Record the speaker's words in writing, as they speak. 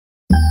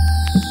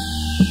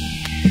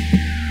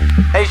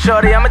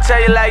shorty, I'ma tell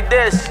you like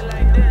this.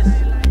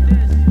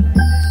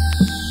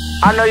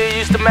 I know you're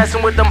used to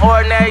messing with them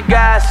ordinary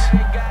guys,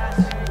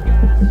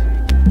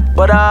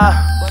 but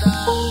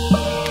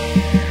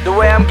the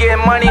way I'm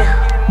getting money,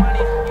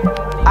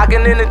 I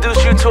can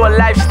introduce you to a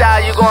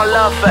lifestyle you gon'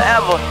 love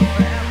forever.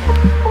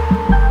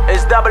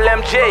 It's double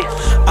MG.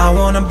 I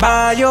wanna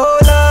buy your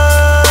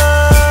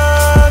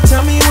love.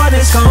 Tell me what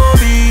it's gon'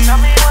 be.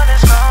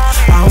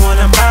 I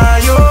wanna buy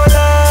your love.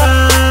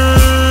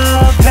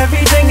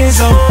 Everything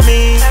is on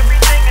me.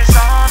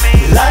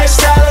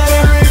 Lifestyle of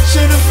the rich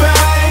and the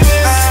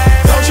famous.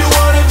 Don't you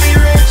wanna be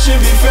rich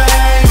and be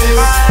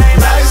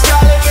famous?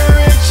 Lifestyle of the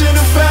rich and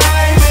the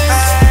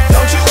famous.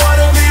 Don't you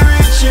wanna be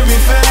rich and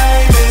be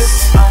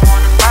famous? I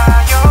wanna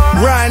buy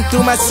your. Riding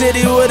through my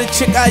city with a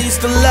chick I used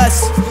to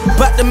lust.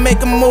 About to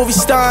make a movie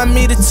starring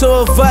me, the two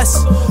of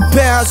us.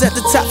 Pounds at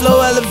the top,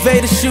 low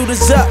elevator, shoot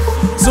us up,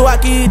 so I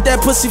can eat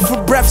that pussy for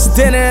breakfast,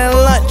 dinner, and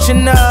lunch.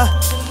 And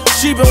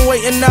she been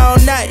waiting all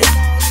night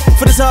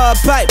for this hard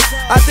pipe.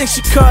 I think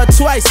she called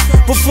twice.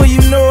 Before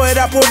you know it,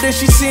 I pulled in,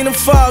 she seen them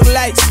fog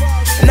lights.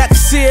 And I could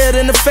see it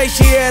in the face,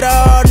 she had her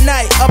all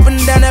night. Up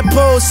and down that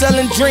pole,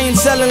 selling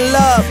dreams, selling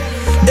love.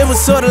 It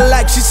was sorta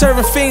like she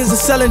serving fiends and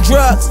selling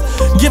drugs,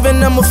 giving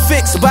them a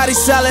fix, body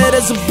solid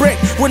as a brick,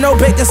 with no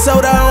baking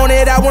soda on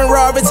it. I went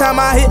raw every time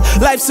I hit.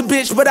 Life's a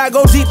bitch, but I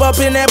go deep up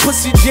in that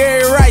pussy,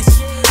 Jerry Rice.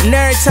 And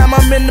every time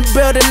I'm in the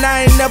building,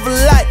 I ain't never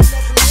like.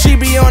 She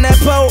be on that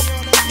pole,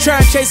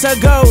 trying to chase her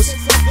goals,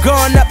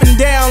 going up and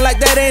down like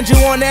that angel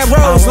on that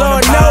rose.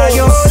 Lord knows.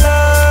 Your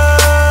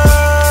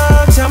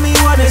love. Tell me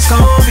what it's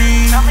gon'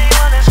 be.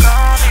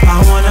 I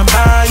wanna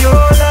buy your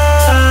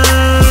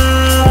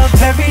love.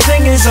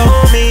 Everything is on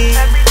me.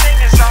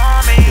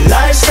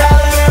 Lifestyle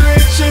of the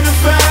rich and the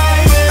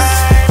famous.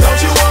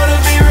 Don't you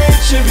wanna be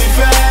rich and be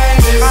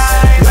famous?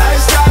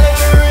 Lifestyle of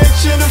the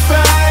rich and the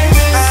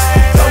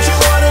famous. Don't you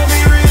wanna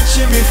be rich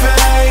and be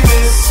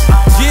famous?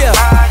 Yeah,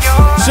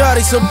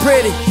 shorty so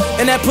pretty,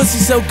 and that pussy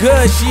so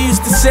good. She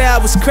used to say I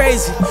was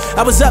crazy,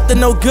 I was up to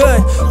no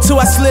good, till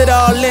I slid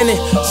all in it,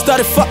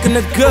 started fucking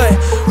her good.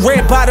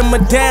 Red bottom her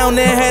down,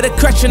 then had a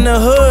crush in the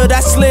hood. I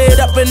slid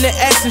up in the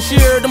ass and she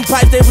heard them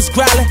pipes, they was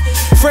growling.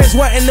 Friends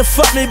wanting to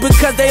fuck me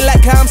because they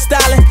like how I'm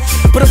styling,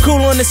 but I'm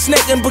cool on the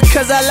snake and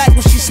because I like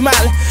when she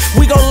smiling.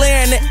 We gon'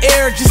 lay in the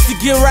air just to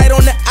get right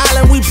on the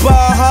island. We ball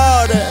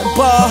harder and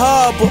ball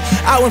harbor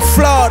out in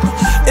Florida.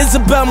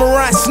 Isabel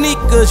Marant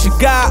sneakers, you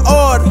got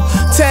order.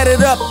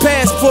 Tatted up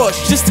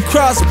passports just to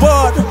cross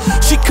border.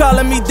 She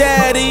calling me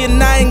daddy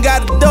and I ain't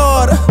got a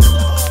daughter.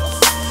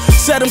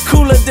 Said I'm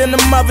cooler than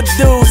them other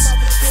dudes.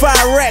 5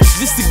 racks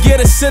just to get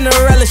a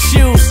Cinderella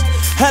shoes.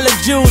 Hella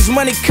Jews,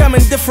 money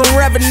coming, different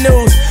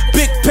revenues.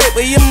 Big paper,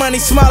 your money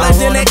smaller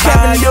than that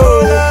Kevin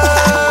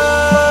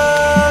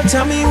love.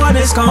 Tell me what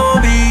it's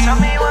gon' be.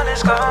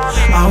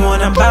 I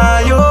wanna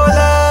buy your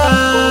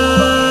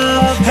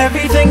love.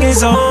 Everything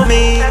is on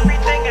me.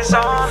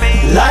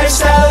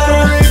 Lifestyle of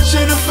the rich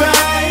and the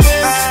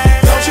famous.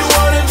 Don't you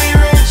wanna be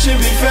rich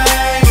and be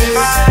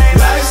famous?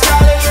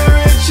 Lifestyle of the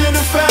rich and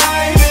the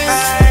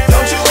famous.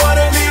 Don't you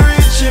wanna be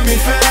rich and be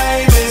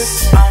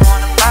famous?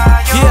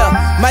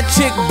 Yeah, my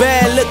chick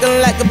bad,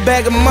 looking like a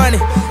bag of money.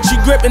 She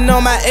gripping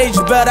on my age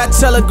belt, I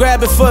tell her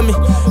grab it for me.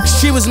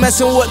 She was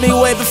messing with me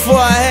way before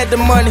I had the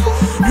money.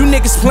 You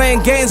niggas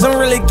playing games, I'm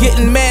really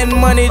getting mad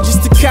money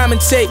just to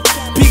commentate.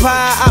 Peep how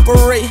I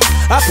operate.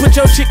 I put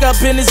your chick up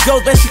in this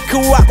ghost, bet she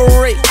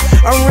cooperate.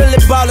 I'm really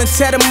ballin',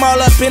 tear them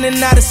all up in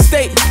and out of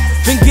state.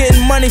 Been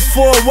getting money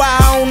for a while,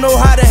 I don't know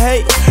how to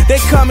hate. They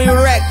call me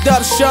racked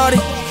up shorty,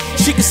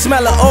 she can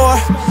smell the ore.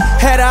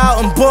 Had her out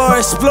and bored,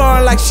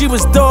 exploring like she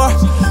was door.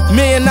 $1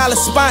 million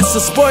sponsor,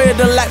 spoiled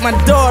her like my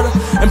daughter,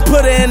 and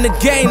put her in the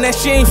game that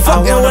she ain't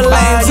fucking with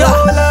lanes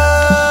up.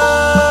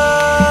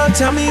 Love.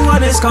 Tell me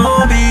what it's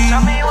gon' be.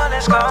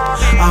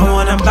 I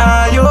wanna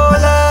buy your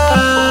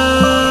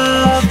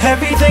love.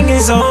 Everything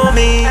is on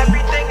me.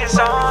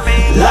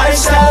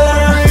 Lifestyle of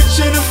the rich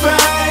and the famous.